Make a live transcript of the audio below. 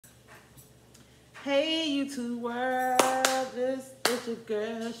Hey YouTube world, this is your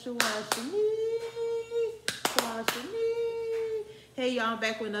girl ShawanShenek. Hey y'all, I'm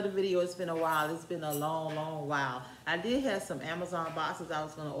back with another video. It's been a while. It's been a long while. I did have some Amazon boxes I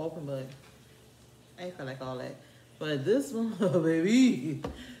was gonna open, but I ain't feel like all that. But this one, baby,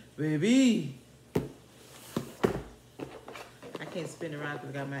 I can't spin around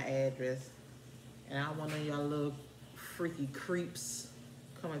because I got my address, and I don't want none of y'all little freaky creeps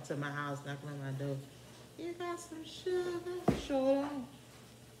coming to my house, knocking on my door. You got some sugar? Sure.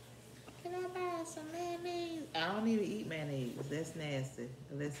 Can I buy some mayonnaise? I don't even eat mayonnaise. That's nasty.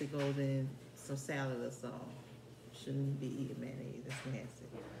 Unless it goes in some salad or something. Shouldn't be eating mayonnaise. That's nasty.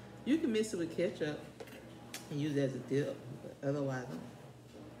 You can mix it with ketchup and use it as a dip, but otherwise,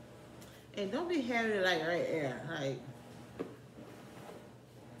 and don't be having it like right there. Like,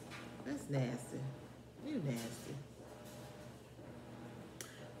 that's nasty. You nasty.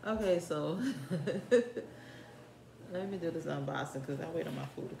 Okay, so let me do this unboxing because I wait on my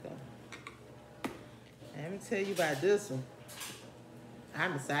food to come. And let me tell you about this one.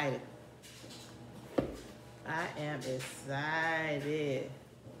 I'm excited. I am excited.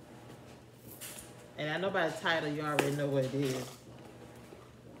 And I know by the title you already know what it is.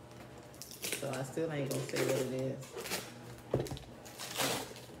 So I still ain't gonna say what it is.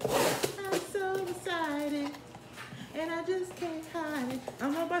 I'm so excited. And I just can't hide it.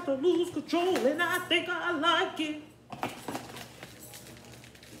 I'm about to lose control and I think I like it.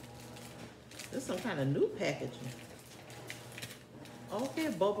 This is some kind of new packaging. Okay,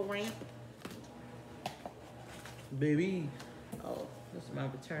 bubble wrap. Baby. Oh, this is my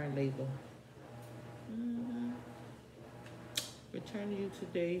return label. Return to you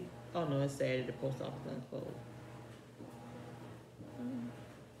today. Oh no, it's Saturday. The post office is closed.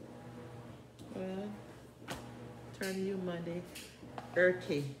 Well, return to you Monday.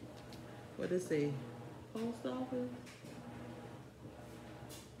 Earthy. What does it say? Post office?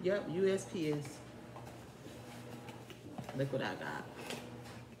 Yep, USPS. Look what I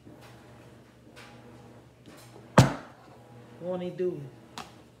got. Won't he do?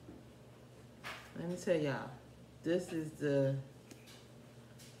 Let me tell y'all. This is the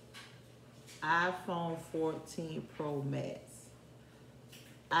iPhone 14 Pro Max.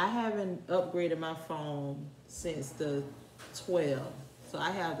 I haven't upgraded my phone since the 12. So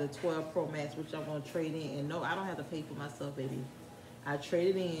I have the 12 Pro Max, which I'm gonna trade in. And no, I don't have to pay for myself, baby. I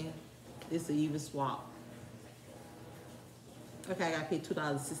traded in. It's an even swap. Okay, I gotta pay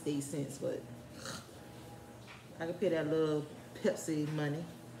 $2.68, but I can pay that little Pepsi money,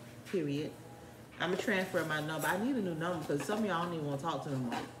 period. I'm gonna transfer my number. I need a new number because some of y'all don't even want to talk to no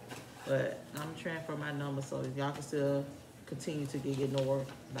more. But I'm gonna transfer my number so that y'all can still continue to get ignored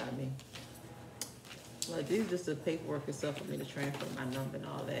by me. But this is just the paperwork and stuff for me to transfer my number and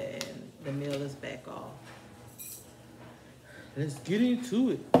all that, and the mail is back off. Let's get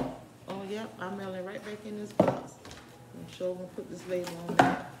into it. Oh, yep, I'm mailing right back in this box. I'm sure I'm gonna put this label on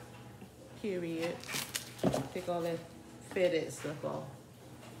there. Period. Take all that FedEx stuff off.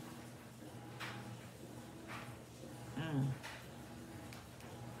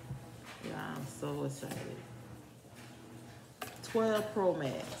 Yeah, I'm so excited. 12 Pro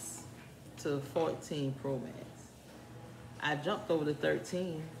Max to 14 Pro Max. I jumped over to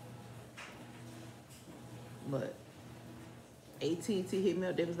 13, but AT&T hit me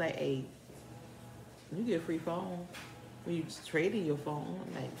up. They was like, hey, you get a free phone when you trade in your phone.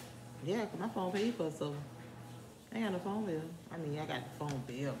 I'm like, yeah, because my phone paid for it, so I ain't got no phone bill. I mean, I got the phone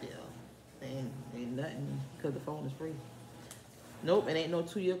bill. Ain't nothing because the phone is free. Nope, it ain't no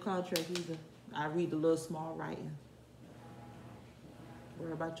 2-year contract either. I read the little small writing.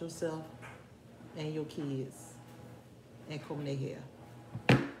 Worry about yourself and your kids and comb their hair.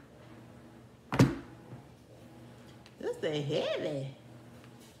 This thing heavy.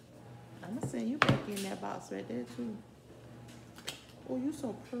 I'm gonna send you back in that box right there too. Oh, you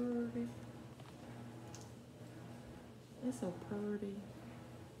so pretty. It's so pretty.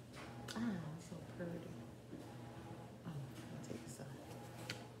 Ah, so pretty. Oh, I'll take this out.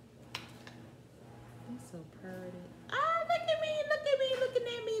 It's so pretty. Ah, look at me,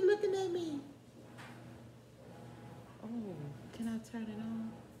 looking at me. Oh, can I turn it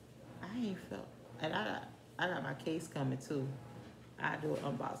on? I ain't felt, and I got my case coming too. I do an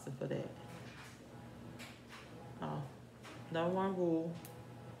unboxing for that. Oh, number one rule,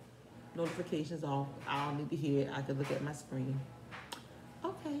 notifications off. I don't need to hear it. I can look at my screen.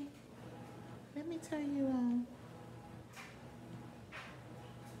 Okay, let me turn you on.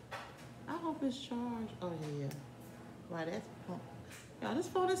 I hope it's charged. Oh yeah. Wow, that's, y'all, this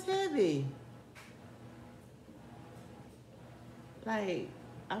phone is heavy. Like,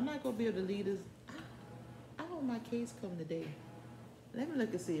 I'm not gonna be able to leave this. I when my case come today. Let me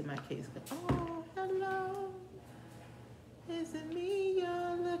look and see if my case come. Oh, hello. Is it me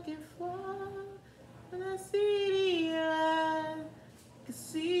you're looking for? When I see it in your eyes, I can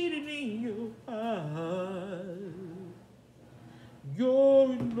see it in your eyes.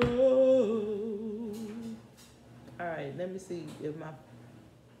 You're in love. All right, let me see if my...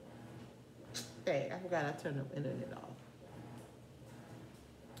 Hey, I forgot I turned the internet off.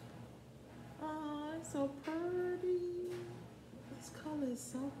 Oh, it's so pretty. This color is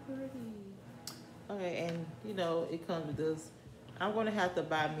so pretty. Okay, and you know, it comes with this. I'm gonna have to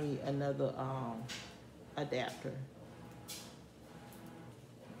buy me another adapter.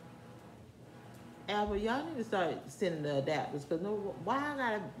 Albert, y'all need to start sending the adapters, because no, why I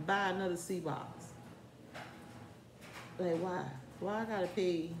gotta buy another C-box? Like, why? Why I gotta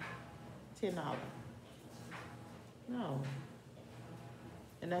pay $10? No.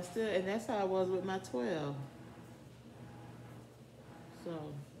 And that's how I was with my 12.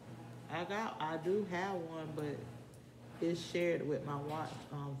 So I do have one, but it's shared with my watch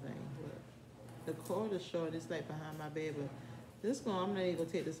thing. But the cord is short, it's like behind my bed, but I'm not even gonna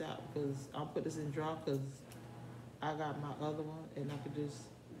take this out because I'll put this in the drawer because I got my other one and I could just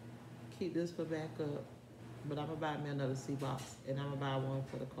keep this for backup. But I'm gonna buy me another C box and I'm gonna buy one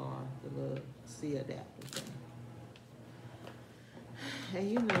for the car, the little C adapter thing.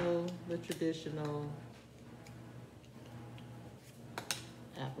 And you know, the traditional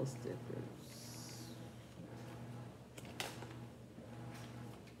Apple stickers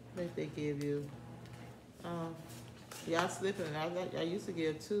that they give you. Y'all slipping. I used to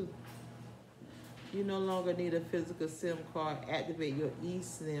give 2. You no longer need a physical SIM card. Activate your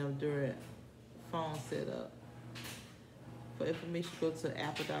eSIM during phone setup. For information, go to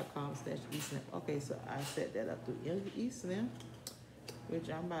apple.com/eSIM. Okay, so I set that up through eSIM, which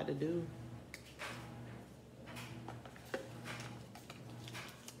I'm about to do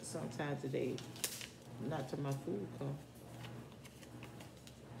sometime today. Not till my food come.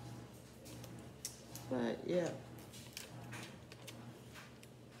 But yeah.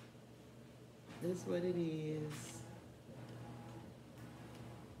 This is what it is.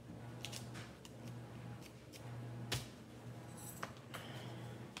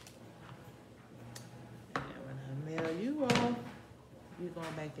 And when I mail you off, you're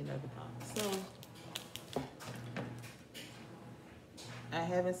going back in the box. So I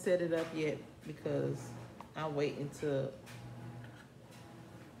haven't set it up yet because I'm waiting to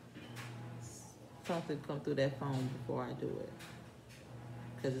something come through that phone before I do it.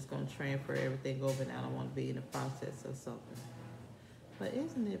 Because it's going to transfer everything over and I don't want to be in the process of something. But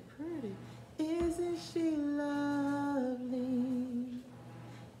isn't it pretty? Isn't she lovely?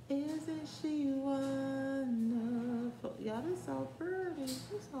 Isn't she wonderful? Y'all, this so pretty.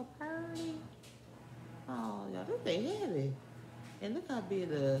 This so pretty. Oh, y'all, this thing heavy. And look how big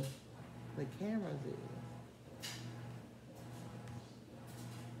the cameras is.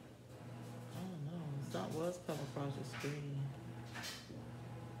 I don't know. Something was coming across the screen.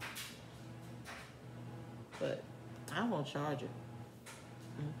 But I won't charge it.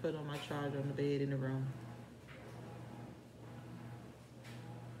 I'm gonna put it on my charger on the bed in the room.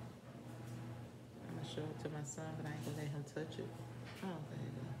 I'm gonna show it to my son, but I ain't gonna let him touch it. Oh, there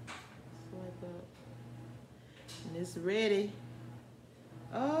you go. Swipe up. And it's ready.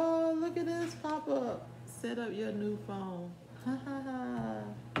 Oh, look at this pop up. Set up your new phone. Ha ha ha.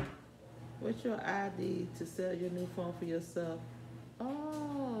 What's your ID to set your new phone for yourself?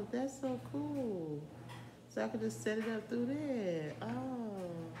 Oh, that's so cool. So I could just set it up through there.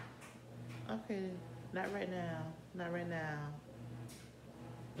 Oh. Okay. Not right now. Not right now.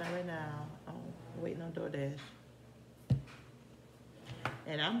 Not right now. I'm waiting on DoorDash.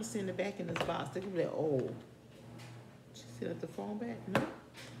 And I'm going to send it back in this box. They're going to be like, oh. She sent the phone back? No.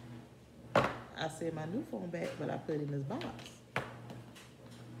 I sent my new phone back, but I put it in this box.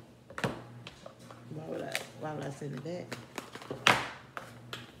 Why would I send it back?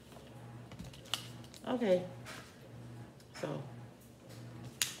 Okay, so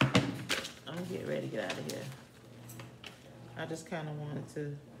I'm getting ready to get out of here. I just kind of wanted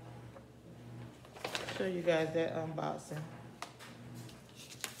to show you guys that unboxing.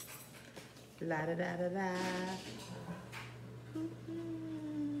 La da da da da.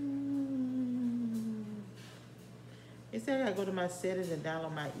 It said I gotta go to my settings and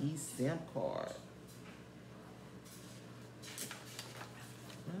download my eSIM card.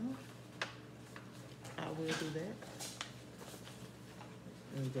 Well, I will do that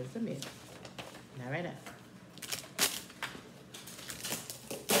in just a minute. Not right now.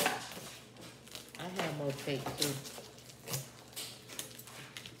 I have more tape too.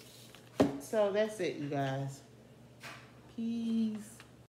 So that's it, you guys. Peace.